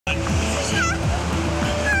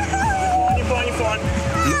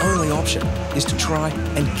the only option is to try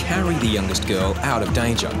and carry the youngest girl out of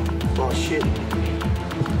danger. Oh, shit.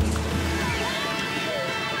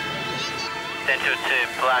 Central to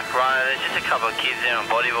Black Rhino, there's just a couple of kids there on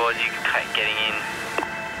bodyboards, you can getting in.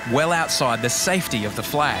 Well outside the safety of the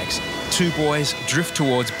flags, two boys drift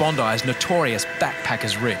towards Bondi's notorious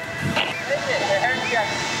backpackers' rip.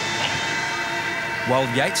 While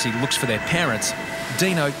Yatesy looks for their parents,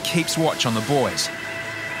 Deano keeps watch on the boys.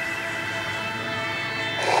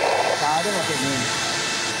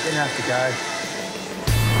 Didn't have to go.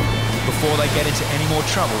 Before they get into any more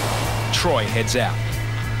trouble, Troy heads out.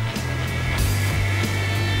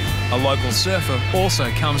 A local surfer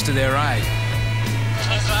also comes to their aid.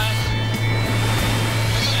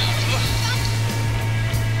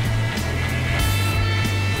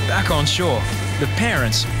 Back on shore, the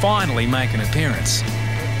parents finally make an appearance.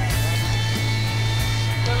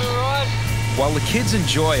 While the kids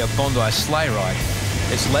enjoy a Bondi sleigh ride,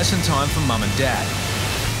 it's lesson time for Mum and Dad.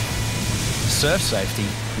 Surf Safety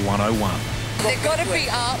 101. They've got to be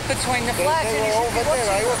up between the flags. They were over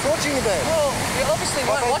there. I was watching them. Well, you obviously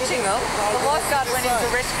weren't watching them. The lifeguard went in to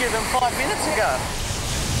rescue them 5 minutes ago.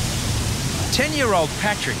 10-year-old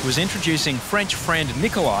Patrick was introducing French friend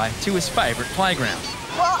Nikolai to his favourite playground.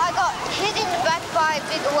 Well, I got hit in the back by a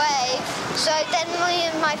big wave, so then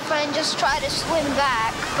me and my friend just tried to swim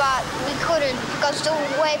back, but we couldn't because the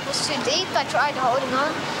wave was too deep. I tried holding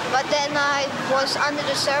on, but then I was under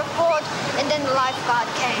the surfboard, and then the lifeguard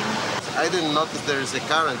came. I didn't notice there is a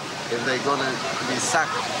current. If they're gonna be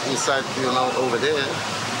sucked inside, over there,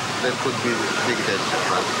 there could be big danger,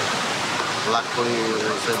 but luckily it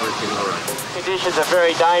was everything all right. Conditions are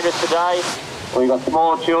very dangerous today. We've got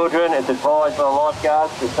small children. It's advised by the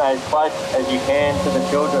lifeguards to stay as close as you can to the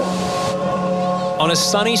children. On a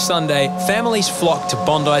sunny Sunday, families flock to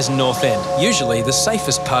Bondi's north end, usually the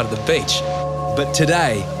safest part of the beach. But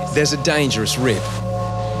today, there's a dangerous rip.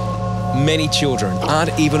 Many children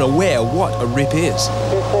aren't even aware what a rip is.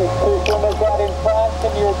 Just these two swimmers right in front.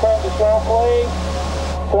 Can you return to shore, please?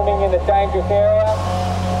 Swimming in the dangerous area.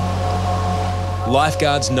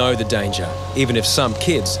 Lifeguards know the danger, even if some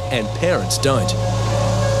kids and parents don't.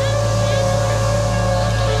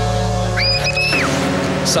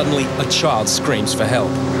 Suddenly, a child screams for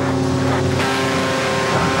help.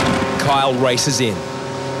 Kyle races in,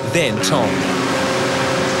 then Tom.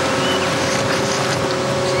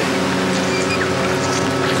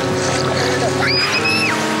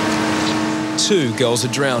 Two girls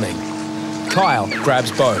are drowning. Kyle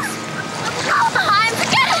grabs both.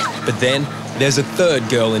 But then, there's a third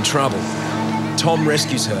girl in trouble. Tom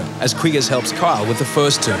rescues her as Quiggers helps Kyle with the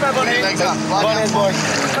first two.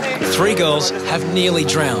 3 girls have nearly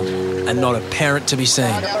drowned and not a parent to be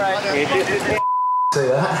seen. See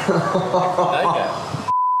that?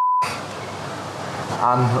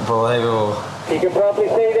 Unbelievable. You can probably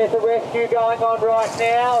see there's a rescue going on right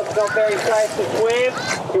now. It's not very safe to swim.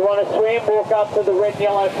 If you want to swim, walk up to the red and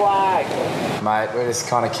yellow flag. Mate, we're just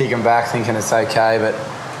kind of kicking back thinking it's okay, but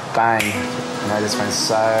bang. They just went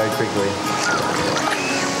so quickly.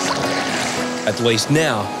 At least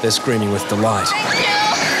now, they're screaming with delight.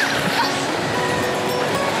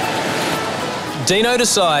 Deano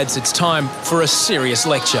decides it's time for a serious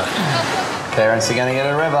lecture. Parents are going to get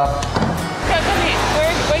a rev up. Come here.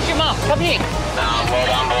 Where's your mum? Come here. Well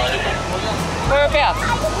done, boys. Whereabouts?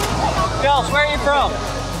 Girls, where are you from?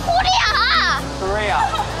 Korea! Korea.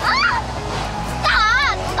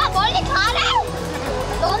 나 누가 멀리 가래?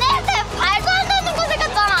 너네한테 발도 안 닿는 곳에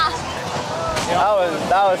갔잖아.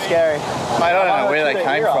 That was scary. Mate, I don't know where they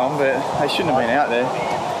came from, but they shouldn't have been out there.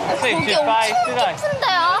 거기 엄청 깊은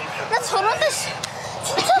데야. 나 저런 데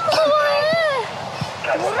진짜 무서워해.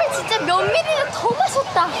 물을 진짜 몇 미리를 더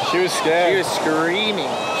마셨다. She was scared. She was screaming.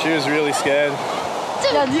 She was really scared.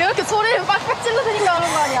 야, 네가 이렇게 소리를 빡빡 질러대니까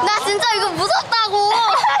하는 거 아니야? 나 진짜 이거 무섭다고.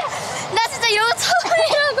 나 진짜 이런 거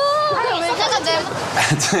처음이라고. 왜 제가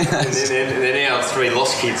They're now 3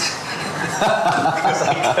 lost kids.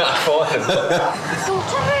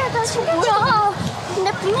 카메라 다시 뭐야?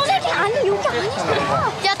 근데 분홍색이 아니 여기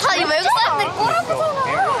아니잖아. 야, 다 이 외국 사람들이 꼬라보잖아.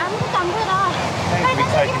 아무것도 안 보여. We'll be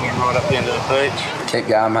taking him right up the end of the beach. Keep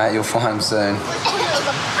going, mate. You'll find him soon.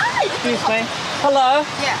 Excuse me. Hello.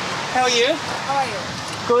 Yeah. How are you? How are you?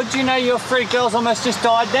 Good. Do you know your 3 girls almost just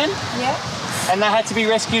died then? Yeah. And they had to be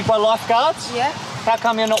rescued by lifeguards? Yeah. How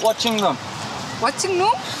come you're not watching them? Watching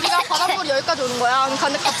room? 우리가 바닷물이 여기까지 오는 거야.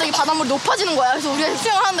 근데 갑자기 바닷물이 높아지는 거야. 그래서 우리가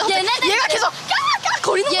수영을 하는데 얘가 계속 까까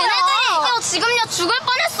거리는 거야. 얘네들이 지금요 죽을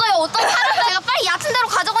뻔했어요. 어떤 사람 제가 빨리 얕은 데로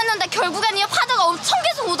가자고 했는데 결국에는 파도가 엄청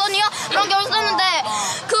계속 오더니요. 그런 게 있었는데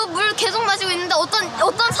그 물 계속 마시고 있는데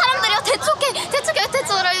어떤 사람들이요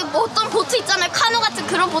대초를 뭐 어떤 보트 있잖아요. 카누 같은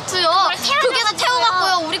그런 보트요. 그게서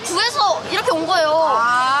태워갖고요. 우리 구해서 이렇게 온 거예요.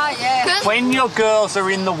 아, 예. When your girls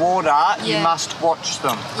are in the water, you must watch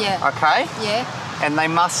them. Yeah. Okay? Yeah. And they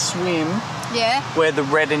must swim Yeah. where the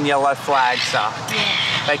red and yellow flags are. Yeah.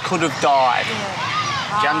 They could have died.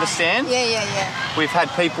 Yeah. Do you understand? Yeah, yeah, yeah. We've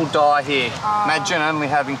had people die here. Imagine only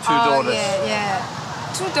having two daughters. Yeah, yeah.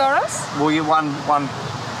 2 daughters? Well, you one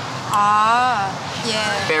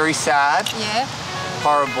Yeah. very sad, Yeah.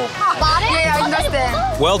 horrible. Yeah, I understand.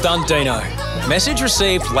 Well done, Deano. Message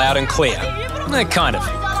received loud and clear. Kind of.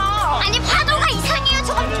 아니 파도가 이상해요.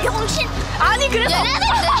 저건 병신. 아니 그래서 얘네들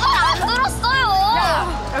내 말 안 들었어요.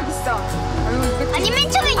 여기 있어. 아니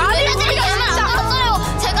맨 처음에 얘네들이 내 말 안 들었어요.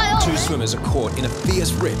 제가요. Two swimmers are caught in a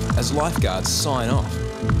fierce rip as lifeguards sign off.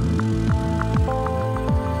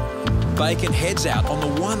 Bacon heads out on the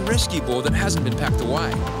one rescue board that hasn't been packed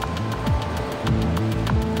away.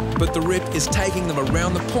 But the rip is taking them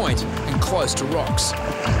around the point and close to rocks.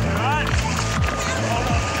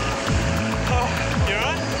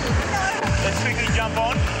 Let's quickly jump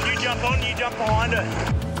on. You jump behind it.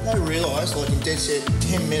 They realise, like in dead set,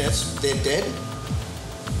 10 minutes, they're dead.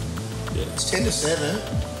 Yeah. It's 10 to 7,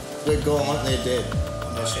 we're gone, they're dead.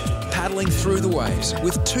 Paddling through the waves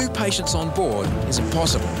with 2 patients on board is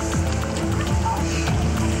impossible.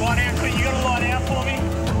 Lie down, you gotta lie down for me.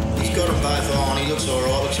 He's got them both on, he looks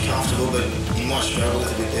alright, looks comfortable, but he might struggle a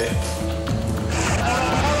little bit there.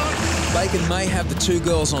 Bacon may have the 2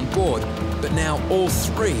 girls on board, but now all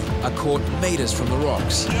 3 are caught metres from the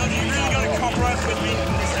rocks. You really gotta cooperate with me.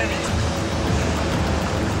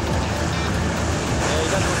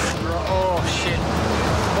 Oh shit.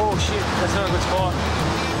 Oh shit, that's not a good spot.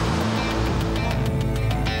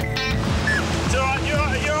 It's alright, you're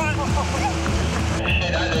alright. You're alright.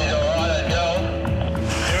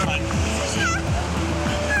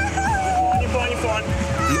 You're fine.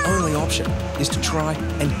 The only option is to try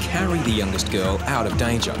and carry the youngest girl out of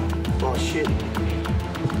danger. Oh shit.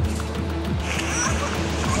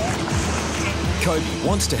 Kobe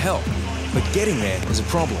wants to help, but getting there is a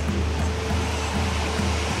problem.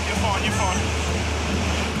 You're fine.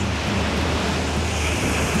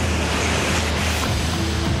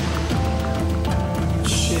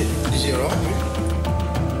 Shit, is he alright?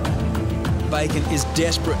 Bacon is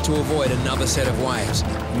desperate to avoid another set of waves.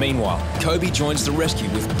 Meanwhile, Kobe joins the rescue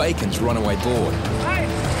with Bacon's runaway board. Hey,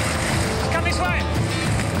 come this way.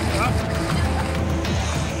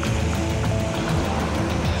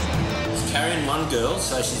 He's carrying one girl,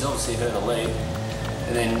 so she's obviously hurt her leg.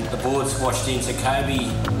 And then the board's washed in, so Kobe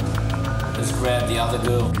has grabbed the other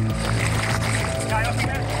girl.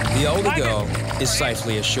 The older girl is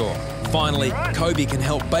safely ashore. Finally, Kobe can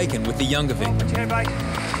help Bacon with the younger victim. Oh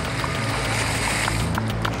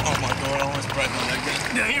my God, I almost broke my leg then.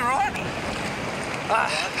 No, you're right.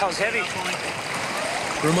 That was heavy.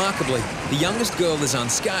 Remarkably, the youngest girl is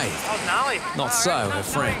unscathed. That was gnarly. Not so her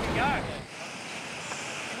friend. You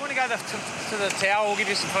want to go to the tower, we'll give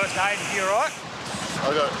you some first aid if you're all right. I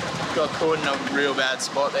got caught in a real bad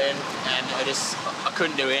spot then, and I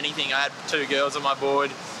couldn't do anything. I had 2 girls on my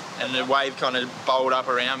board, and the wave kind of bowled up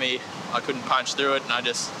around me. I couldn't punch through it, and I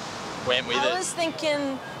just went with it. I was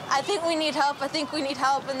thinking, I think we need help,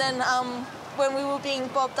 and then when we were being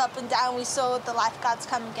bobbed up and down, we saw the lifeguards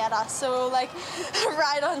come and get us, so we were like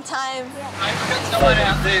right on time. Someone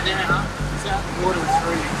out there now. It's out in the water with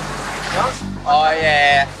 3. Oh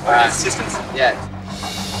yeah. Assistance. Yeah.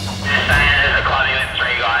 There's a Clubby with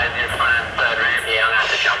 3 guys in front of the 3rd ramp here. I'm gonna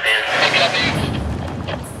have to jump in.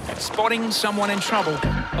 Spotting someone in trouble,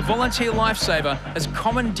 a volunteer lifesaver has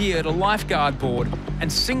commandeered a lifeguard board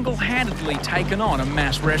and single-handedly taken on a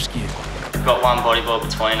mass rescue. Got one bodyboard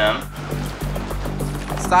between them.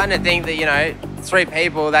 Starting to think that, you know, 3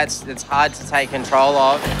 people, it's hard to take control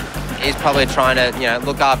of. He's probably trying to, you know,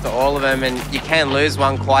 look after all of them, and you can lose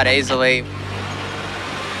one quite easily.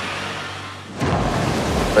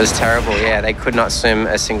 It was terrible, yeah. They could not swim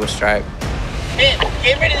a single stroke.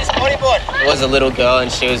 Get rid of this bodyboard. It was a little girl, and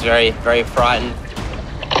she was very, very frightened.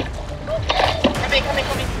 Come in.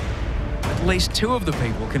 At least 2 of the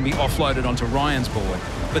people can be offloaded onto Ryan's board,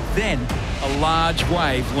 but then a large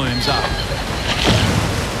wave looms up.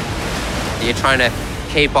 You're trying to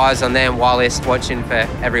keep eyes on them while they're watching for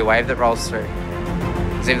every wave that rolls through.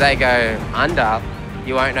 Because if they go under,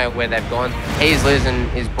 you won't know where they've gone. He's losing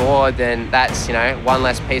his board, then that's, you know, one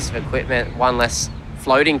less piece of equipment, one less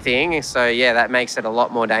floating thing. So yeah, that makes it a lot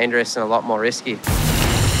more dangerous and a lot more risky.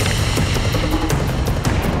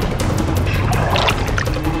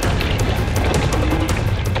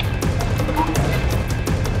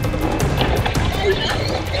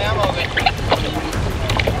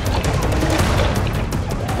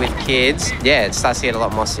 With kids, yeah, it starts to get a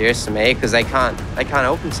lot more serious to me because they can't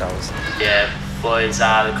help themselves. Yeah, boys,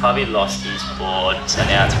 the Clubby lost his board, so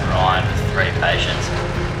now it's Ryan with 3 patients.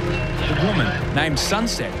 The woman, named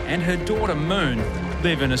Sunset, and her daughter Moon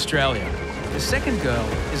live in Australia. The second girl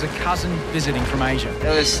is a cousin visiting from Asia.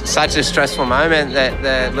 It was such a stressful moment that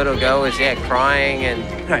the little girl was, crying,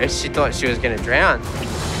 and she thought she was going to drown.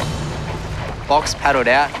 Box paddled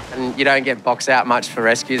out, and you don't get box out much for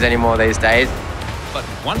rescues anymore these days. But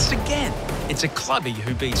once again, it's a Clubby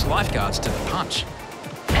who beats Lifeguards to the punch.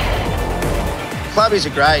 Clubbies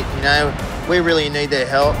are great, we really need their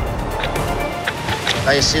help.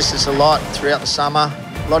 They assist us a lot throughout the summer.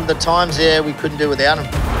 A lot of the times there, we couldn't do without them.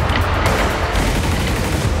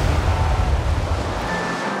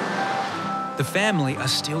 The family are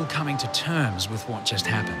still coming to terms with what just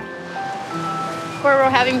happened. We're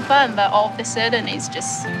all having fun, but all of a sudden it's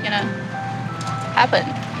just, happened.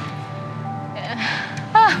 Yeah.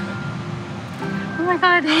 Oh my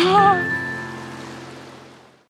God.